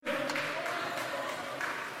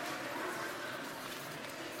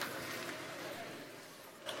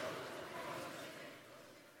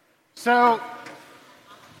So,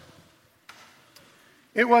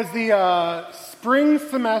 it was the spring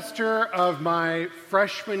semester of my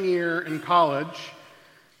freshman year in college,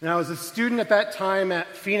 and I was a student at that time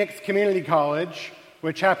at Phoenix Community College,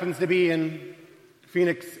 which happens to be in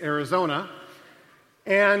Phoenix, Arizona,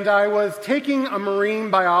 and I was taking a marine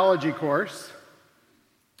biology course.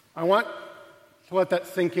 I want to let that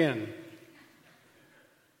sink in.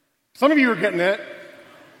 Some of you are getting it.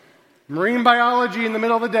 Marine biology in the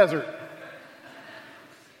middle of the desert.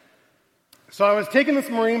 So I was taking this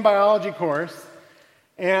marine biology course,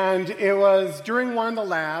 and it was during one of the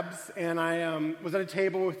labs, and I was at a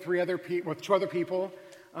table with two other people.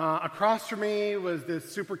 Across from me was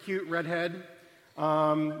this super cute redhead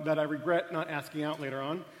that I regret not asking out later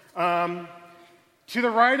on. To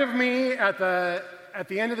the right of me, at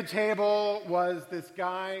the end of the table, was this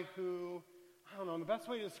guy who, I don't know, the best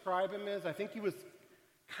way to describe him is I think he was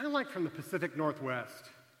kind of like from the Pacific Northwest.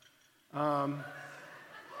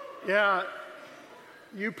 Yeah,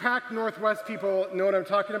 you Pac Northwest people know what I'm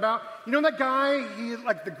talking about. You know that guy, he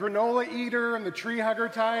like the granola eater and the tree hugger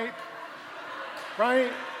type, right?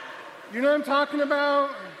 You know what I'm talking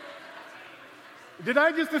about? Did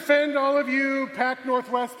I just offend all of you Pac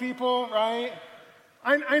Northwest people, right?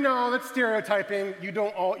 I know, that's stereotyping. You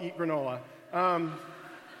don't all eat granola.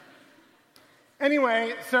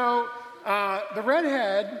 Anyway, so the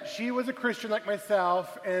redhead, she was a Christian like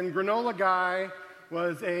myself, and granola guy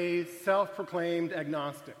was a self-proclaimed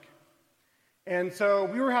agnostic. And so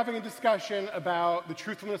we were having a discussion about the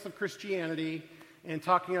truthfulness of Christianity and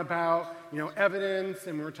talking about, evidence,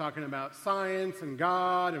 and we were talking about science and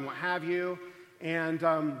God and what have you. And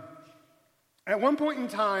at one point in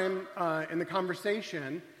time in the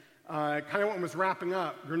conversation, kind of when it was wrapping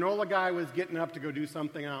up, granola guy was getting up to go do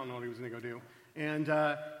something. I don't know what he was going to go do. And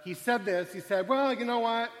he said this. He said, well, you know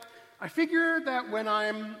what? I figure that when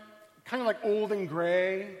I'm kind of like old and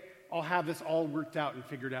gray, I'll have this all worked out and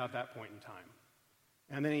figured out at that point in time.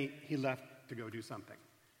 And then he left to go do something.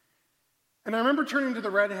 And I remember turning to the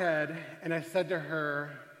redhead, and I said to her,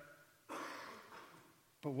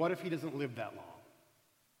 but what if he doesn't live that long?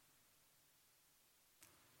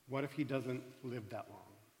 What if he doesn't live that long?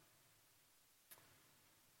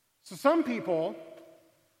 So some people,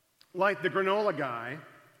 like the granola guy,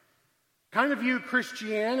 kind of view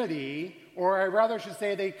Christianity, or I rather should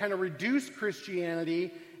say they kind of reduce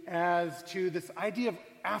Christianity as to this idea of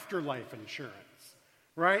afterlife insurance,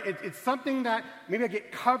 right? It's something that maybe I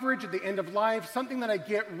get coverage at the end of life, something that I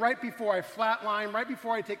get right before I flatline, right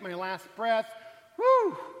before I take my last breath.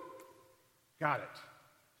 Woo! Got it.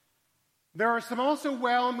 There are some also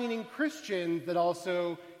well-meaning Christians that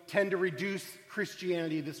also tend to reduce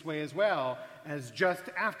Christianity this way as well, as just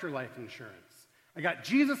afterlife insurance. I got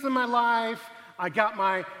Jesus in my life, I got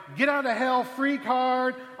my get out of hell free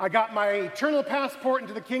card, I got my eternal passport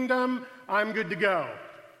into the kingdom, I'm good to go.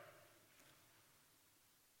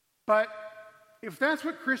 But if that's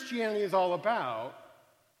what Christianity is all about,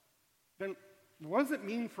 then what does it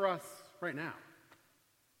mean for us right now?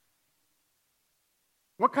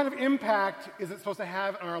 What kind of impact is it supposed to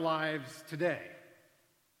have on our lives today?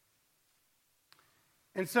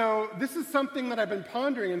 And so this is something that I've been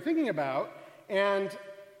pondering and thinking about, and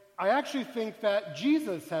I actually think that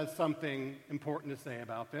Jesus has something important to say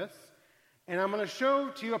about this. And I'm going to show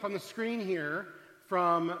to you up on the screen here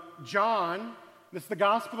from John. This is the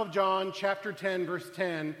Gospel of John, chapter 10, verse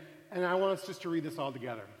 10, and I want us just to read this all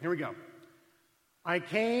together. Here we go. I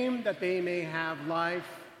came that they may have life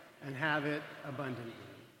and have it abundantly.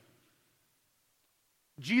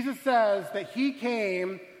 Jesus says that he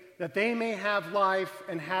came that they may have life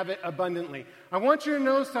and have it abundantly. I want you to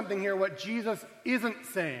know something here, what Jesus isn't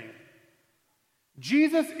saying.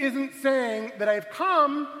 Jesus isn't saying that I've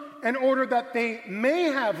come in order that they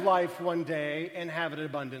may have life one day and have it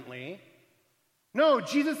abundantly. No,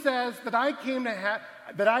 Jesus says that I came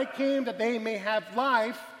that they may have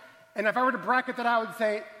life, and if I were to bracket that, I would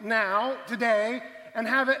say now, today, and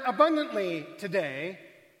have it abundantly today,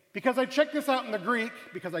 because I checked this out in the Greek,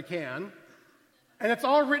 because I can, and it's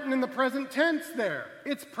all written in the present tense there.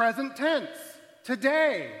 It's present tense.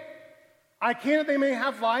 Today. I came that they may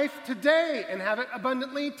have life today and have it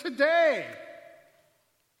abundantly today.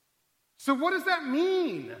 So what does that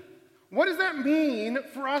mean? What does that mean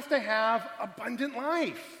for us to have abundant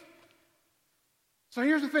life? So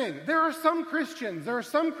here's the thing. There are some Christians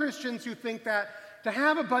who think that to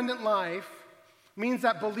have abundant life means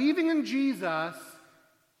that believing in Jesus,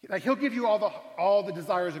 that he'll give you all the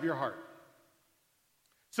desires of your heart.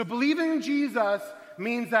 So believing in Jesus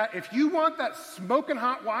means that if you want that smoking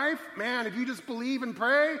hot wife, man, if you just believe and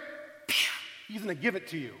pray, he's going to give it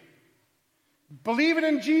to you. Believing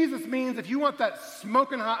in Jesus means if you want that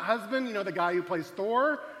smoking hot husband, the guy who plays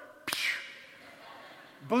Thor,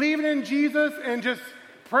 believing in Jesus and just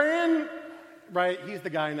praying, right? He's the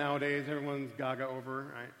guy nowadays everyone's gaga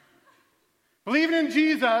over, right? Believing in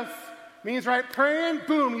Jesus means, right, praying,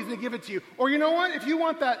 boom, he's going to give it to you. Or you know what? If you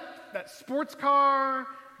want that sports car,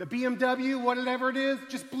 the BMW, whatever it is,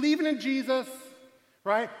 just believing in Jesus,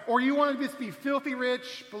 right? Or you want to just be filthy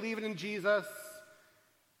rich, believing in Jesus.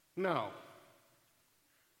 No.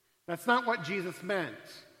 That's not what Jesus meant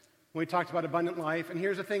when we talked about abundant life. And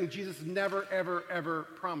here's the thing, Jesus never, ever, ever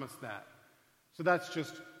promised that. So that's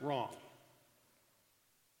just wrong.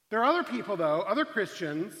 There are other people, though, other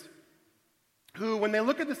Christians, who, when they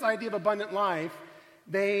look at this idea of abundant life,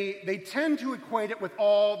 they tend to equate it with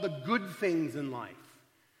all the good things in life.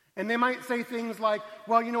 And they might say things like,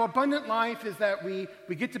 well, abundant life is that we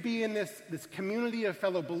get to be in this community of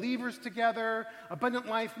fellow believers together. Abundant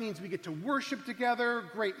life means we get to worship together,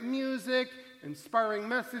 great music, inspiring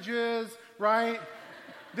messages, right?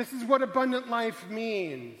 This is what abundant life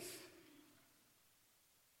means.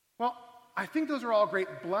 Well, I think those are all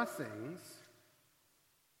great blessings,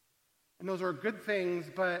 and those are good things,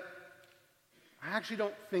 but I actually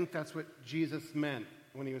don't think that's what Jesus meant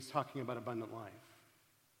when he was talking about abundant life.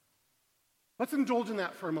 Let's indulge in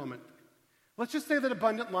that for a moment. Let's just say that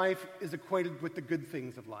abundant life is equated with the good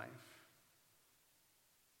things of life.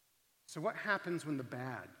 So what happens when the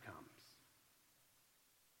bad comes?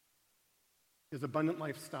 Does abundant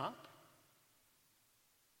life stop?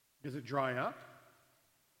 Does it dry up?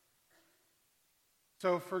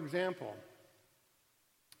 So, for example,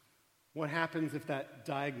 what happens if that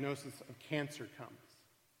diagnosis of cancer comes?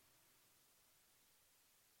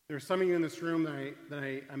 There are some of you in this room that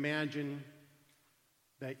I imagine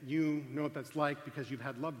that you know what that's like because you've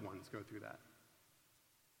had loved ones go through that.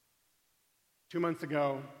 2 months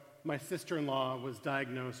ago, my sister-in-law was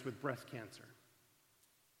diagnosed with breast cancer.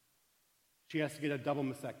 She has to get a double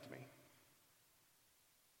mastectomy.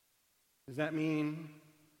 Does that mean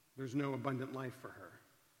there's no abundant life for her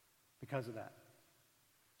because of that?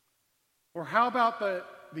 Or how about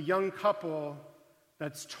the young couple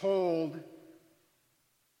that's told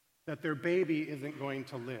that their baby isn't going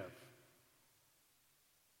to live?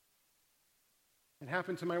 It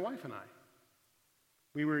happened to my wife and I.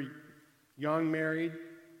 We were young, married,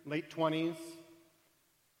 late 20s,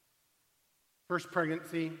 first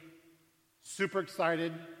pregnancy, super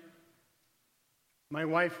excited. My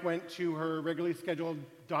wife went to her regularly scheduled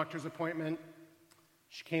doctor's appointment.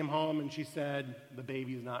 She came home and she said, the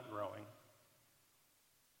baby's not growing.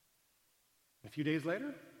 A few days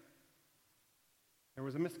later, there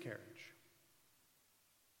was a miscarriage.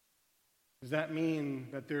 Does that mean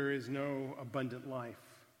that there is no abundant life?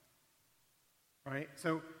 Right?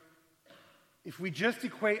 So, if we just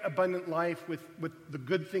equate abundant life with the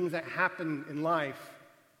good things that happen in life,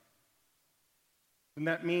 then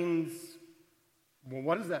that means, well,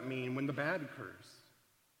 what does that mean when the bad occurs?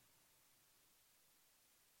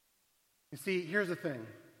 You see, here's the thing.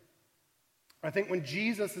 I think when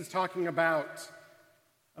Jesus is talking about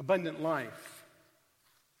abundant life,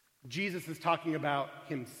 Jesus is talking about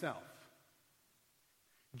himself.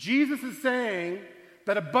 Jesus is saying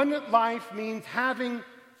that abundant life means having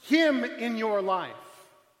him in your life.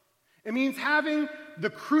 It means having the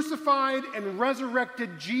crucified and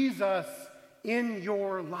resurrected Jesus in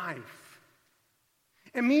your life.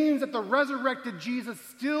 It means that the resurrected Jesus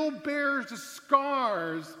still bears the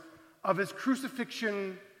scars of his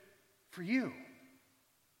crucifixion for you.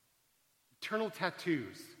 Eternal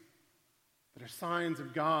tattoos that are signs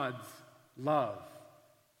of God's love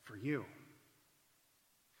for you.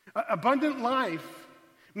 Abundant life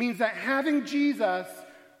means that having Jesus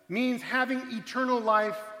means having eternal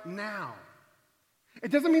life now.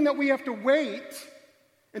 It doesn't mean that we have to wait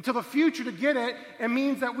until the future to get it. It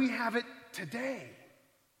means that we have it today.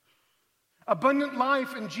 Abundant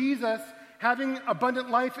life in Jesus, having abundant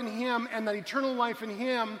life in him and that eternal life in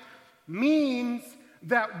him means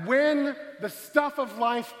that when the stuff of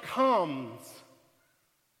life comes,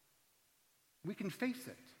 we can face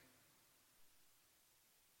it.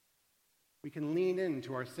 We can lean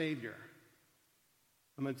into our Savior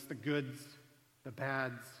amidst the goods, the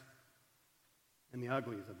bads, and the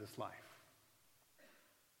uglies of this life.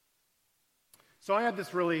 So I had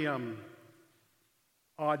this really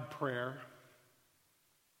odd prayer.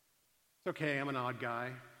 It's okay, I'm an odd guy.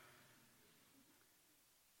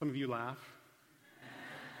 Some of you laugh.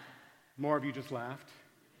 More of you just laughed.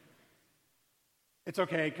 It's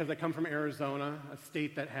okay, because I come from Arizona, a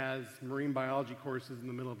state that has marine biology courses in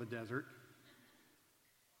the middle of the desert.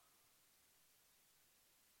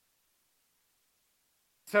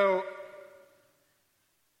 So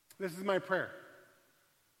This is my prayer.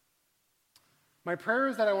 My prayer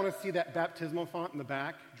is that I want to see that baptismal font in the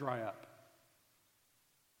back dry up.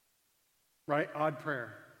 Right? Odd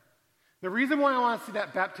prayer. The reason why I want to see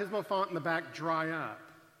that baptismal font in the back dry up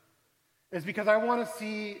is because I want to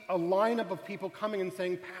see a lineup of people coming and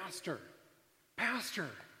saying, Pastor,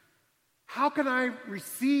 how can I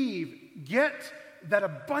get that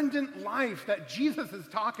abundant life that Jesus is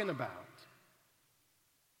talking about?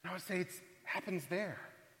 And I would say it happens there.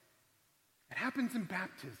 It happens in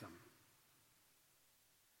baptism.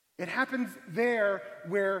 It happens there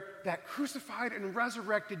where that crucified and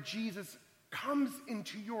resurrected Jesus comes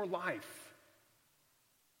into your life.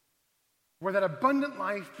 Where that abundant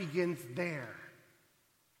life begins there.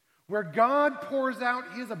 Where God pours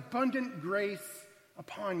out his abundant grace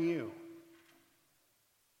upon you.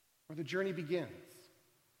 Where the journey begins.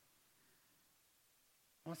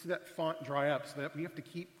 I want to see that font dry up so that we have to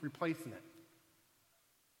keep replacing it.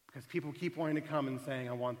 Because people keep wanting to come and saying,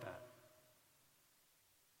 I want that.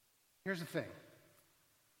 Here's the thing.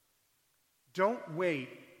 Don't wait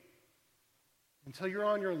until you're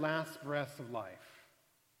on your last breaths of life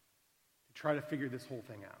to try to figure this whole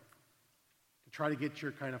thing out. To try to get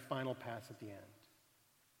your kind of final pass at the end.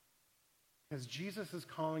 Because Jesus is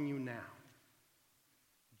calling you now.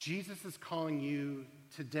 Jesus is calling you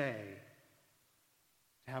today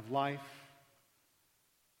to have life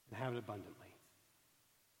and have it abundantly.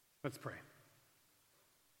 Let's pray.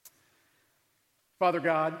 Father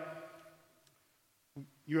God,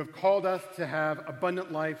 you have called us to have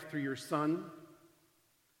abundant life through your Son,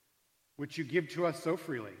 which you give to us so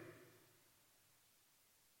freely.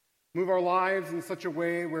 Move our lives in such a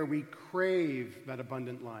way where we crave that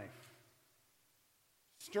abundant life.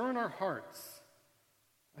 Stir in our hearts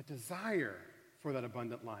a desire for that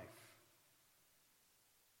abundant life.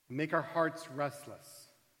 And make our hearts restless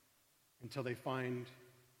until they find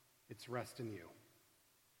its rest in you.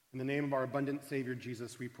 In the name of our abundant Savior,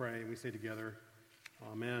 Jesus, we pray, and we say together,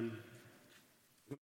 Amen.